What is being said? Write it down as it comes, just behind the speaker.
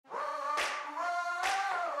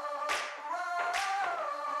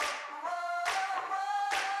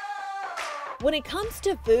When it comes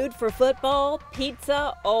to food for football,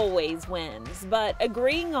 pizza always wins, but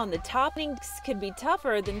agreeing on the toppings could be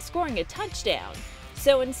tougher than scoring a touchdown.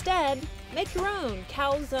 So instead, make your own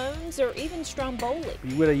calzones or even Stromboli.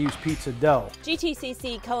 You would have used pizza dough.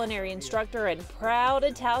 GTCC culinary instructor and proud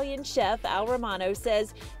Italian chef Al Romano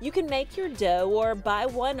says you can make your dough or buy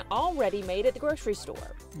one already made at the grocery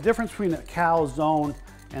store. The difference between a calzone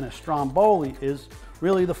and a Stromboli is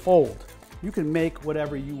really the fold. You can make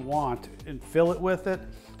whatever you want and fill it with it.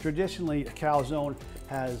 Traditionally, a calzone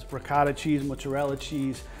has ricotta cheese, mozzarella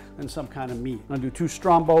cheese, and some kind of meat. I'm gonna do 2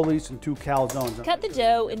 Strombolis and 2 calzones. Cut the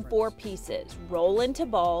dough in 4 pieces, roll into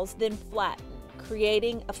balls, then flatten,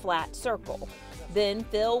 creating a flat circle. Then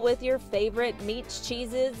fill with your favorite meats,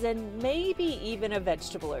 cheeses, and maybe even a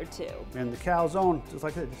vegetable or 2. And the calzone, just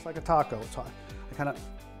like a taco. I kind of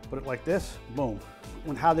put it like this, boom.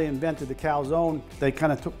 When how they invented the calzone, they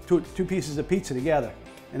kind of took two pieces of pizza together,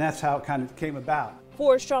 and that's how it kind of came about.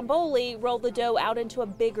 For Stromboli, roll the dough out into a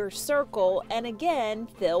bigger circle and again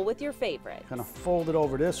fill with your favorite. Kind of fold it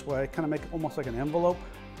over this way, kind of make it almost like an envelope.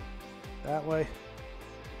 That way,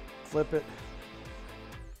 flip it,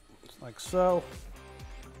 just like so,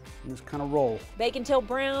 and just kind of roll. Bake until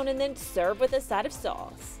brown and then serve with a side of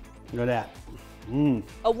sauce. Look at that.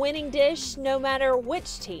 A winning dish no matter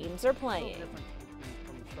which teams are playing.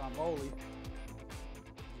 From the Stromboli.